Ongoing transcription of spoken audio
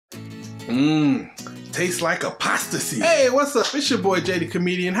Tastes like apostasy. Hey, what's up? It's your boy Jay the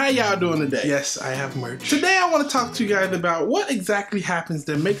Comedian. How y'all doing today? Yes, I have merch. Today I want to talk to you guys about what exactly happens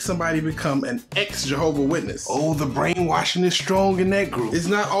that makes somebody become an ex-Jehovah Witness. Oh, the brainwashing is strong in that group. It's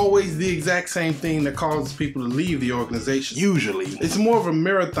not always the exact same thing that causes people to leave the organization. Usually. It's more of a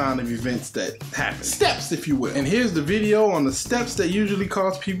marathon of events that happen. Steps, if you will. And here's the video on the steps that usually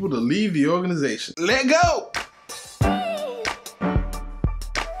cause people to leave the organization. Let go!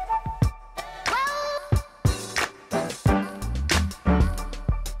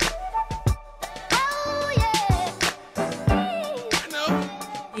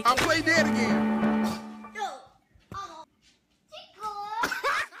 I'll play that again.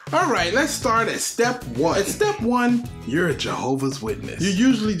 Alright, let's start at step one. At step one, you're a Jehovah's Witness. You're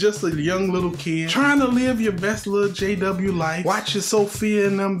usually just a young little kid trying to live your best little JW life, watch your Sophia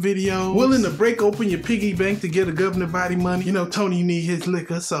and them videos, willing to break open your piggy bank to get a governor body money. You know, Tony need his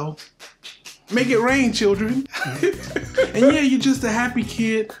liquor, so make it rain, children. And yeah, you're just a happy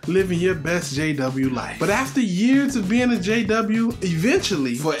kid living your best JW life. But after years of being a JW,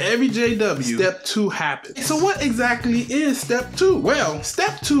 eventually, for every JW, step two happens. So what exactly is step two? Well,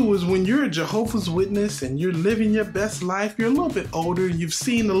 step two is when you're a Jehovah's Witness and you're living your best life. You're a little bit older, you've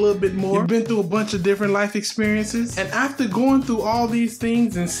seen a little bit more, you've been through a bunch of different life experiences. And after going through all these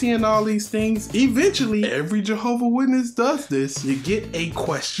things and seeing all these things, eventually, every Jehovah's Witness does this. You get a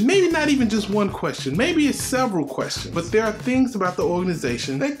question. Maybe not even just one question, maybe it's several questions, but there are things about the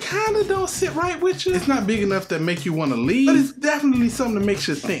organization that kind of don't sit right with you. It's not big enough to make you want to leave, but it's definitely something that makes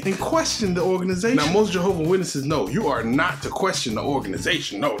you think and question the organization. Now, most Jehovah's Witnesses know you are not to question the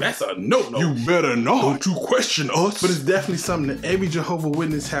organization. No, that's a no-no. You better not. Don't you question us. But it's definitely something that every Jehovah's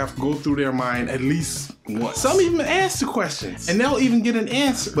Witness have to go through their mind at least once. Some even answer questions, and they'll even get an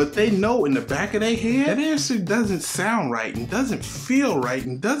answer, but they know in the back of their head that answer doesn't sound right and doesn't feel right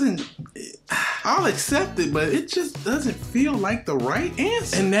and doesn't... I'll accept it, but it just doesn't feel like the right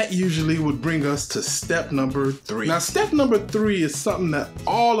answer. And that usually would bring us to step number three. Now, step number three is something that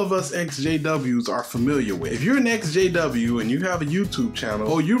all of us ex-JWs are familiar with. If you're an ex-JW and you have a YouTube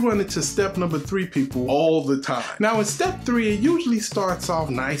channel, you run into step number three people all the time. Now, in step three, it usually starts off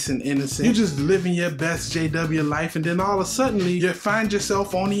nice and innocent. You're just living your best JW life, and then all of a sudden, you find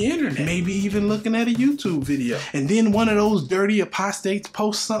yourself on the internet, maybe even looking at a YouTube video. And then one of those dirty apostates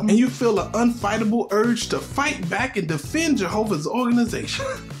posts something, and you feel an unfightable urge to fight back and defend Jehovah's organization.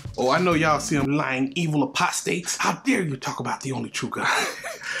 Oh, I know y'all see them lying, evil apostates. How dare you talk about the only true God?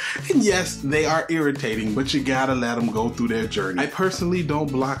 And yes, they are irritating, but you gotta let them go through their journey. I personally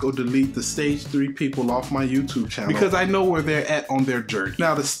don't block or delete the stage 3 people off my YouTube channel because I know where they're at on their journey.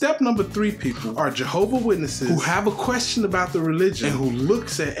 Now, the step number 3 people are Jehovah's Witnesses who have a question about the religion and who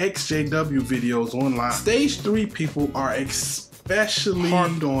looks at ex-JW videos online. Stage 3 people are especially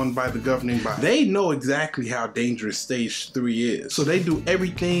harped on by the governing body. They know exactly how dangerous stage 3 is, so they do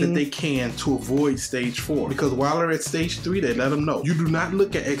everything that they can to avoid stage 4, because while they're at stage 3, they let them know you do not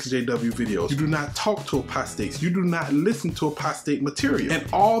look at ex-JW videos, you do not talk to apostates, you do not listen to apostate material, and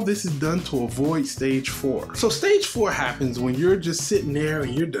all this is done to avoid stage 4. So stage 4 happens when you're just sitting there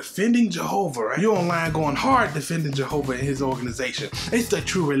and you're defending Jehovah, right? You're online going hard defending Jehovah and his organization. It's the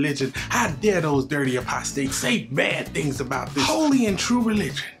true religion. How dare those dirty apostates say bad things about this holy and true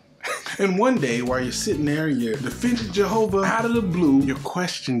religion. And one day, while you're sitting there and you're defending Jehovah, out of the blue, your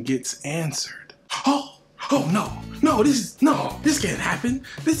question gets answered. Oh no, this can't happen.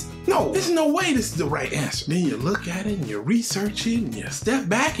 There's no way this is the right answer. Then you look at it and you research it and you step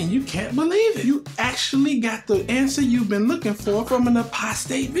back and you can't believe it. You actually got the answer you've been looking for from an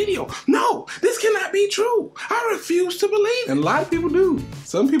apostate video. No, this cannot be true. I refuse to believe it. And a lot of people do.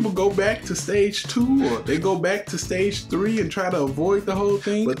 Some people go back to stage 2 or they go back to stage 3 and try to avoid the whole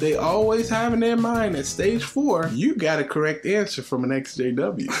thing, but they always have in their mind at stage 4, you got a correct answer from an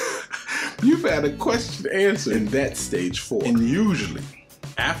ex-JW. You've had a question to answer, and that's stage 4. And usually,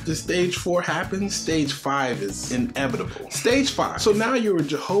 after stage 4 happens, stage 5 is inevitable. Stage 5. So now you're a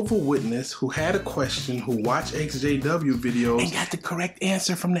Jehovah's Witness who had a question, who watched ex-JW videos, and got the correct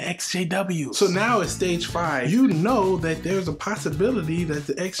answer from the ex-JWs. So now at stage 5, you know that there's a possibility that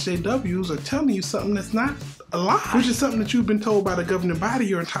the ex-JWs are telling you something that's not a lie, which is something that you've been told by the governing body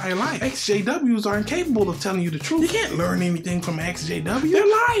your entire life. Ex-JWs are incapable of telling you the truth. You can't learn anything from ex-JW.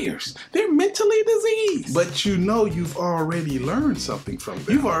 They're liars. They're mentally diseased. But you know you've already learned something from them.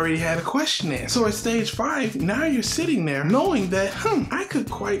 You've already had a question answered. So at stage 5, now you're sitting there knowing that, I could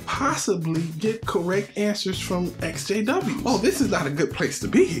quite possibly get correct answers from ex-JWs. Oh, this is not a good place to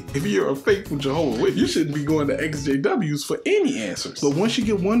be. If you're a faithful Jehovah's Witness, you shouldn't be going to ex-JWs for any answers. But once you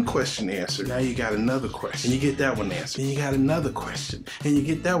get one question answered, now you got another question. And you get that one answered. Then you got another question, and you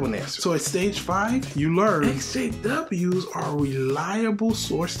get that one answered. So at stage 5, you learn XJWs are a reliable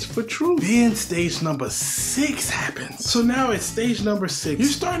source for truth. Then stage number 6 happens. So now at stage number 6, you're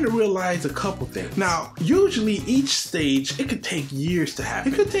starting to realize a couple things. Now, usually each stage, it could take years to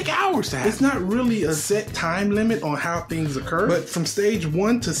happen. It could take hours to happen. It's not really a set time limit on how things occur, but from stage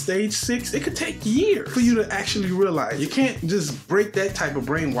 1 to stage 6, it could take years for you to actually realize. You can't just break that type of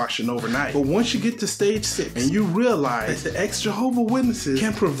brainwashing overnight. But once you get to stage 6 and you realize that the ex-Jehovah Witnesses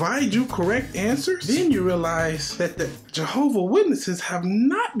can provide you correct answers, then you realize that the Jehovah Witnesses have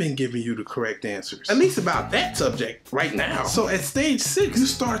not been giving you the correct answers, at least about that subject right now. So at stage 6, you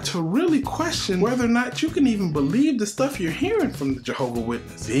start to really question whether or not you can even believe the stuff you're hearing from the Jehovah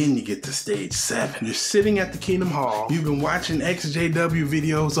Witness. Then you get to stage 7. You're sitting at the Kingdom Hall. You've been watching XJW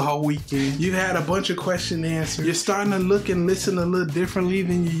videos all weekend. You had a bunch of question and answers. You're starting to look and listen a little differently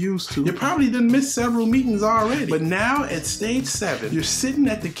than you used to. You probably done missed several meetings already. But now at stage 7, you're sitting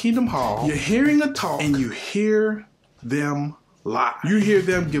at the Kingdom Hall. You're hearing a talk and you hear them lie. You hear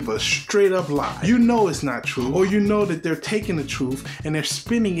them give a straight up lie. You know it's not true, or you know that they're taking the truth and they're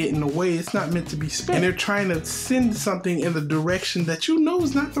spinning it in a way it's not meant to be spent. And they're trying to send something in the direction that you know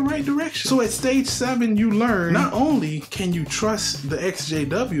is not the right direction. So at stage 7, you learn not only can you trust the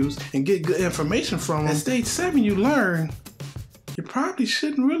XJWs and get good information from them, at stage 7 you learn you probably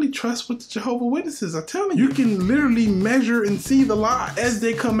shouldn't really trust what the Jehovah Witnesses are telling you. You can literally measure and see the lies as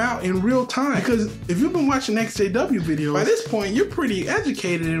they come out in real time. Because if you've been watching XJW videos, by this point, you're pretty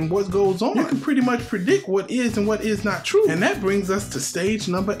educated in what goes on. You can pretty much predict what is and what is not true. And that brings us to stage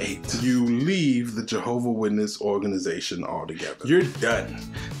number 8. You leave the Jehovah Witness organization altogether. You're done.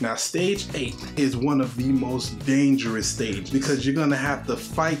 Now, stage 8 is one of the most dangerous stages because you're gonna have to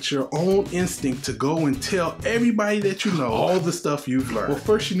fight your own instinct to go and tell everybody that you know all the stuff you've learned. Well,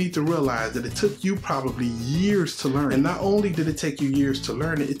 first you need to realize that it took you probably years to learn. And not only did it take you years to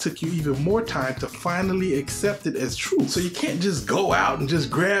learn it, it took you even more time to finally accept it as true. So you can't just go out and just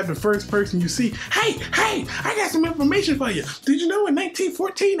grab the first person you see. Hey, I got some information for you. Did you know in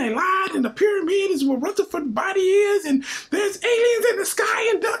 1914 they lied and the pyramid is where Rutherford body is and there's aliens in the sky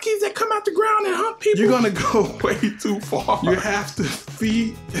and duckies that come out the ground and hunt people? You're gonna go way too far. You have to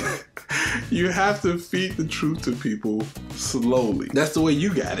feed the truth to people slowly. That's the way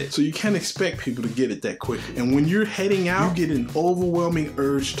you got it. So you can't expect people to get it that quick. And when you're heading out, you get an overwhelming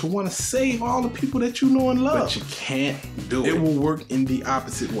urge to want to save all the people that you know and love. But you can't do it. It will work in the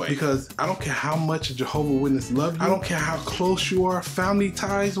opposite way. Because I don't care how much a Jehovah Witness loves you. I don't care how close you are family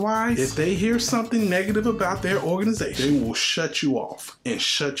ties wise. If they hear something negative about their organization, they will shut you off and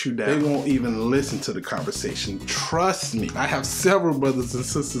shut you down. They won't even listen to the conversation. Trust me. I have several brothers and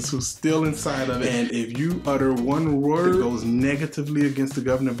sisters who's still inside of it. And if you utter one word that goes negatively against the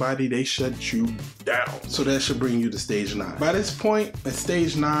governing body, they shut you down. So that should bring you to stage 9. By this point, at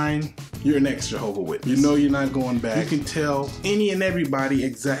stage 9, you're an ex-Jehovah Witness. You know you're not going back. You can tell any and everybody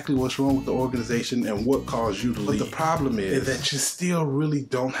exactly what's wrong with the organization and what caused you to leave. But the problem is that you still really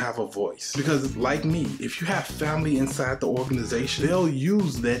don't have a voice. Because like me, if you have family inside the organization, they'll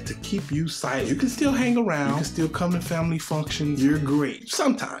use that to keep you silent. You can still hang around. You can still come to family functions. You're great.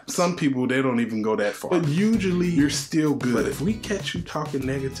 Sometimes. Some people, they don't even go that far. But usually, you're still good. But if we catch you talking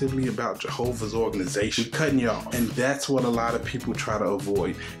negatively about Jehovah's organization, we're cutting you off. And that's what a lot of people try to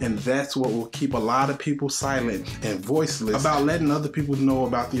avoid. And that's what will keep a lot of people silent and voiceless about letting other people know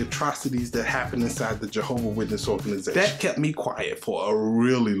about the atrocities that happen inside the Jehovah Witness organization. That kept me quiet for a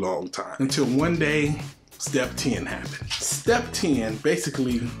really long time. Until one day, Step 10 happened. Step 10,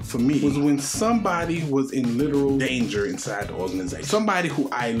 basically, for me, was when somebody was in literal danger inside the organization. Somebody who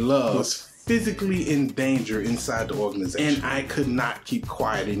I love was physically in danger inside the organization. And I could not keep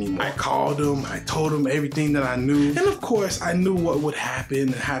quiet anymore. I called them, I told them everything that I knew. And of course, I knew what would happen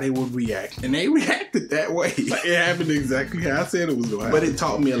and how they would react. And they reacted that way. Like, it happened exactly how I said it was going to happen. But it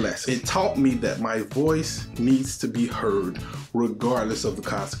taught me a lesson. It taught me that my voice needs to be heard regardless of the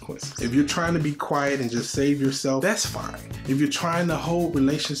consequences. If you're trying to be quiet and just save yourself, that's fine. If you're trying to hold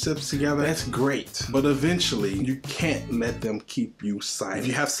relationships together, that's great. But eventually, you can't let them keep you silent. If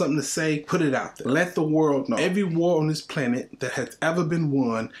you have something to say, put it out there. Let the world know. Every war on this planet that has ever been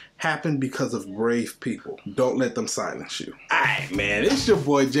won happened because of brave people. Don't let them silence you. Alright, man, it's your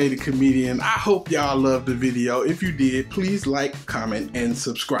boy Jay the Comedian. I hope y'all loved the video. If you did, please like, comment, and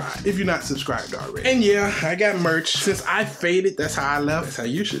subscribe if you're not subscribed already. And yeah, I got merch. Since I faded, that's how I left. That's how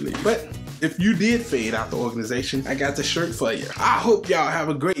you should leave. But if you did fade out the organization, I got the shirt for you. I hope y'all have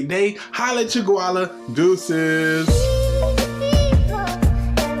a great day. Holla at your guala. Deuces.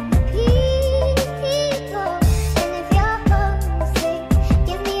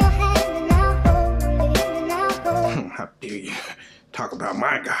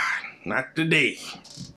 Not today.